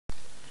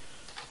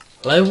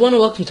Hello everyone and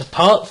welcome to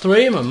part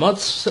 3 of my mod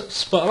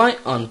spotlight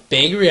on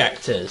big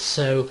reactors.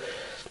 So,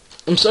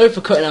 I'm sorry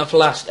for cutting out the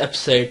last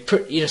episode,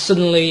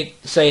 suddenly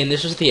saying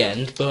this was the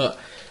end, but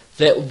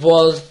that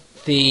was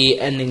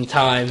the ending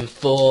time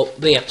for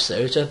the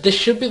episode, so this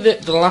should be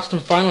the last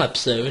and final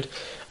episode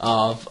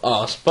of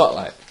our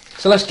spotlight.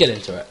 So let's get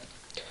into it.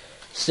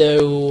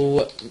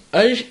 So,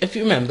 if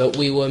you remember,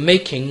 we were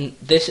making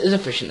this as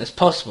efficient as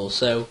possible,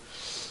 so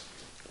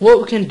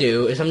what we can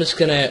do is I'm just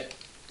going to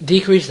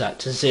decrease that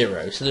to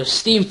 0. So the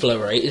steam flow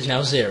rate is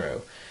now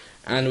 0.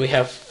 And we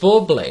have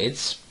 4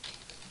 blades.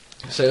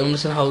 So I'm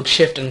just going to hold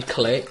shift and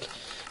click.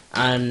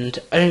 And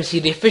as you can see,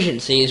 the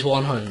efficiency is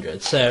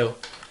 100. So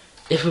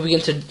if we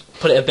begin to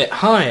put it a bit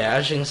higher,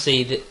 as you can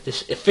see,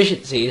 this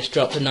efficiency has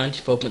dropped to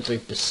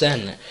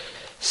 94.3%.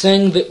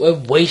 Saying that we're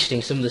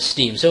wasting some of the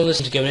steam. Some of the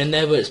steam is going in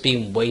there, but it's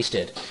being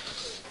wasted.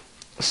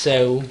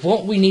 So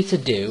what we need to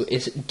do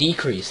is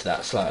decrease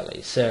that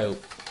slightly. So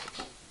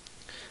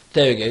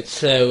there we go.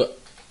 So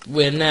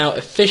we're now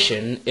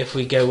efficient if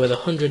we go with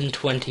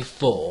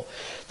 124.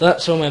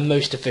 That's when we're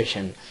most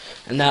efficient.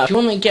 And now, if you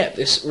want to get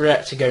this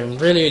reactor going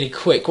really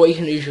quick, what you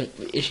can do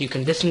is you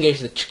can disengage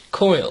the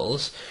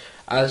coils,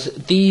 as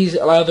these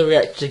allow the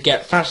reactor to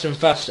get faster and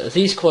faster, as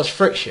these cause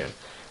friction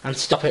and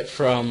stop it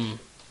from,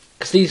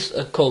 because these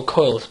are called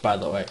coils, by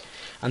the way,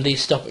 and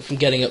these stop it from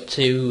getting up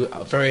to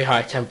very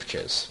high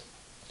temperatures,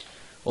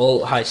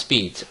 or high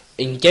speeds.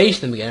 Engage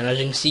them again, and as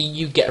you can see,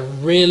 you get a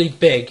really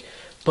big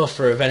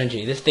buffer of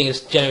energy. This thing is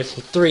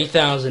generating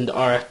 3000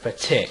 RF per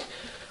tick,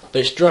 but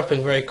it's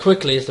dropping very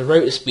quickly as the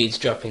rotor speed's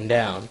dropping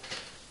down.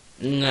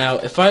 Now,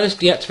 if I just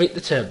deactivate the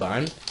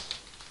turbine,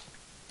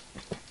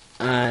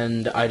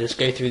 and I just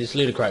go through this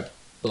ludicrous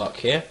block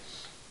here,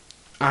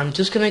 I'm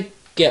just going to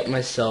get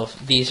myself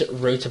these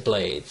rotor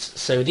blades.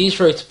 So these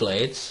rotor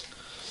blades,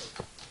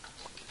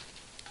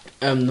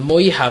 the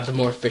more you have, the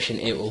more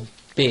efficient it will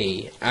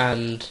be,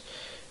 and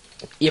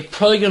you're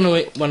probably going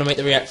to want to make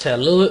the reactor a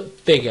little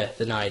bit bigger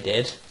than I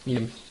did. You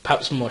know,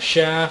 perhaps more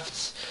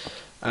shafts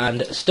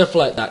and stuff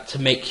like that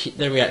to make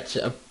the reactor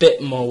a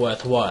bit more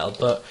worthwhile.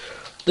 But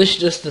this is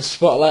just the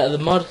spotlight of the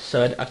mod,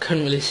 so I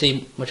couldn't really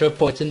see much of a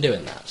point in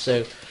doing that.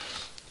 So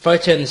if I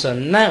turn this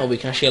on now, we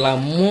can actually allow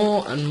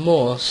more and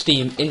more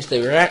steam into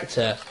the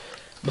reactor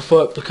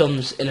before it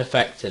becomes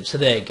ineffective. So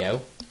there you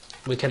go.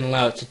 We can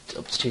allow it to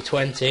up to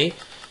 220.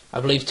 I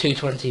believe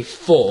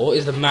 224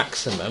 is the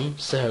maximum.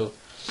 So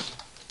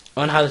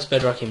on how this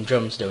bedrocking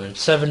drum's doing,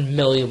 7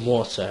 million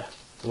water.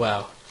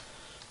 Wow.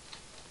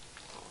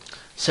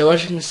 So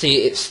as you can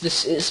see, it's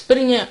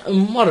spinning at a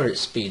moderate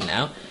speed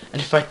now,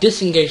 and if I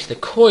disengage the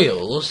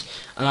coils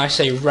and I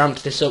say ramp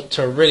this up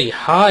to a really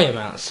high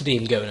amount of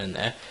steam going in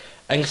there,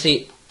 I can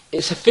see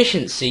its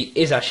efficiency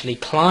is actually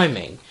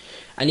climbing.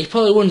 And you're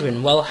probably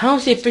wondering, well,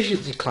 how's the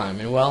efficiency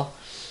climbing? Well,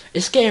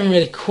 it's getting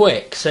really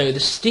quick, so the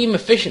steam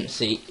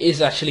efficiency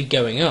is actually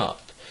going up.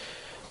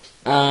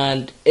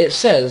 And it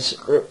says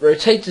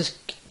rotators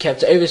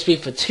kept at overspeed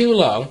for too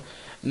long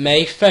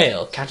may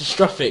fail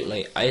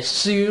catastrophically. I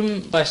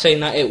assume by saying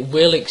that it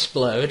will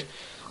explode,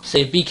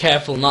 so be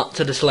careful not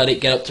to just let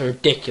it get up to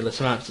ridiculous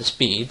amounts of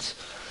speeds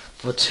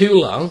for too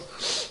long,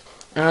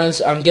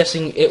 as I'm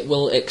guessing it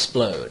will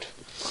explode.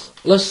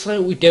 Looks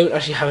like we don't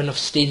actually have enough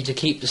steam to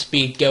keep the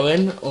speed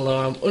going,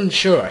 although I'm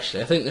unsure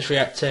actually. I think this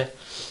reactor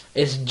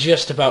is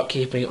just about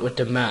keeping it with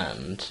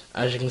demand.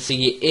 As you can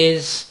see, it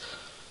is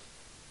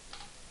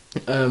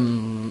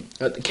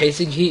the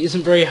casing heat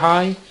isn't very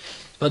high,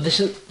 but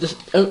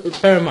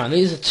bear in mind,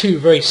 these are 2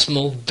 very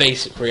small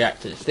basic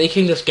reactors. They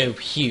can just go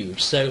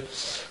huge. So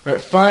we're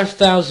at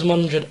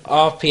 5,100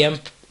 RPM,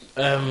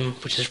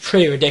 which is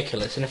pretty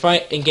ridiculous. And if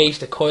I engage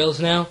the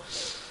coils now,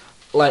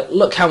 like,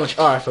 look how much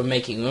RF we're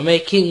making. We're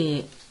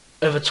making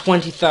over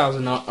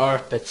 20,000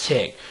 RF per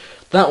tick.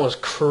 That was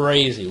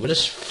crazy. We're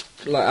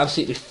just like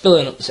absolutely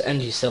filling up this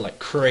energy cell like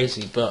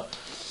crazy. But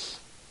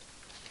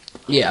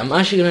yeah, I'm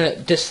actually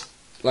gonna just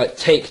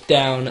take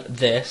down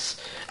this.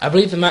 I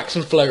believe the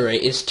maximum flow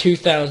rate is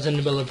 2,000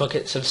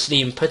 millibuckets of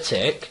steam per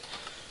tick,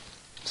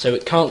 so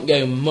it can't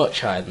go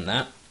much higher than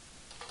that.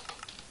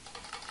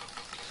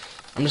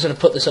 I'm just going to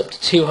put this up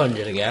to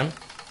 200 again.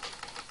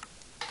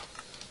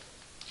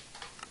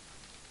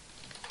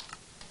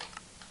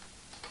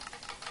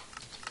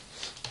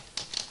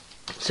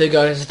 So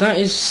guys, that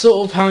is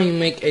sort of how you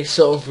make a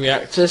sort of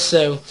reactor.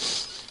 So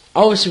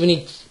obviously we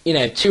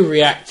need 2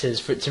 reactors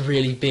for it to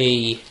really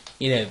be,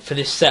 for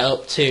this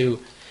setup to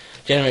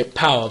generate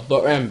power.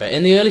 But remember,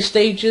 in the early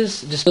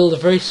stages, just build a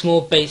very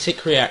small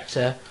basic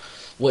reactor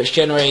which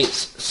generates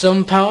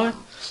some power,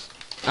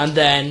 and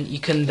then you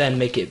can then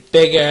make it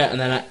bigger and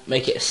then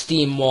make it a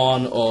steam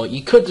one, or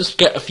you could just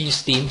get a few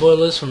steam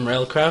boilers from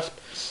Railcraft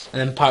and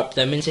then pipe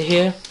them into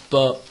here.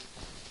 But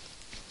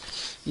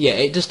yeah,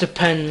 it just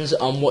depends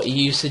on what your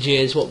usage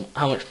is,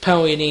 how much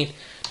power you need,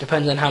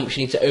 depends on how much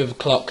you need to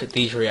overclock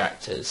these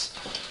reactors.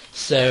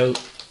 So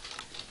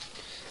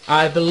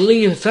I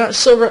believe that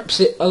sort of wraps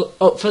it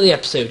up for the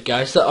episode,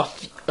 guys. There are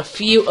a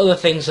few other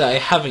things that I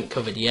haven't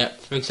covered yet.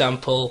 For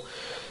example,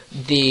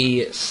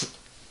 this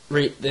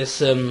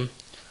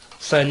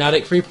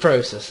cyanidic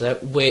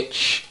reprocessor,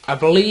 which I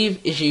believe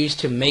is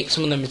used to make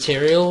some of the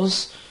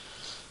materials,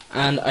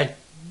 and I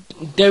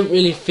don't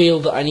really feel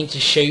that I need to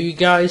show you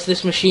guys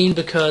this machine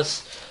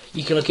because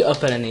you can look it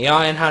up in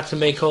NEI and how to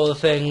make all the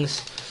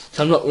things,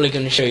 so I'm not really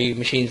going to show you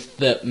machines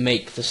that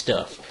make the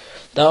stuff.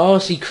 There are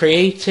obviously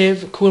creative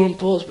coolant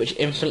ports which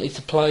infinitely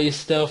supply you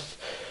stuff,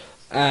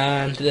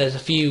 and there's a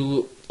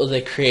few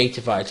other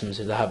creative items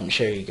that I haven't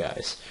shown you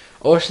guys.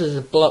 Also, there's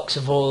the blocks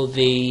of all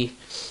the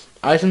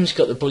items. You've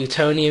got the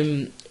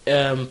plutonium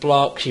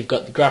blocks, you've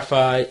got the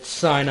graphite,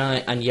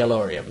 cyanide, and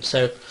yellorium.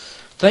 So,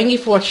 thank you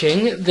for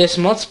watching this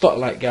mod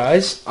spotlight,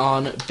 guys,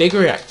 on big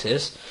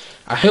reactors.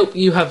 I hope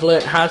you have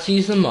learnt how to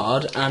use the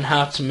mod and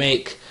how to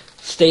make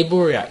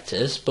stable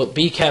reactors, but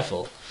be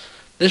careful.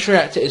 This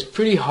reactor is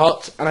pretty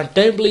hot, and I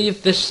don't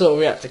believe this sort of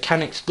reactor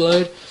can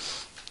explode.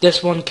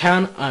 This one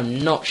can,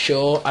 I'm not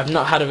sure. I've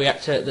not had a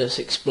reactor that's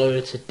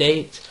exploded to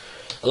date,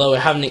 although I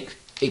haven't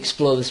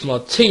explored this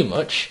mod too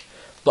much,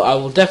 but I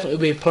will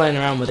definitely be playing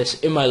around with this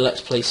in my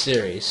Let's Play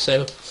series.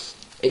 So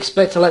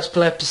expect a Let's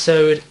Play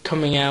episode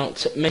coming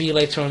out maybe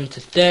later on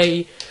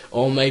today,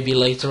 or maybe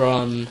later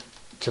on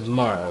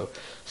tomorrow.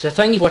 So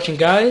thank you for watching,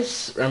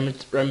 guys.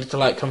 Remember to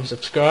like, comment,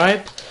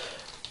 subscribe.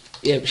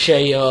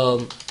 Share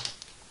your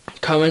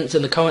comments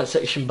in the comment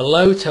section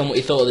below. Tell me what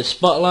you thought of this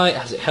spotlight.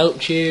 Has it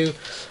helped you?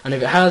 And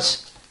if it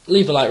has,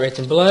 leave a like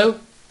rating below,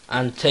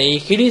 and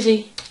take it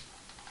easy.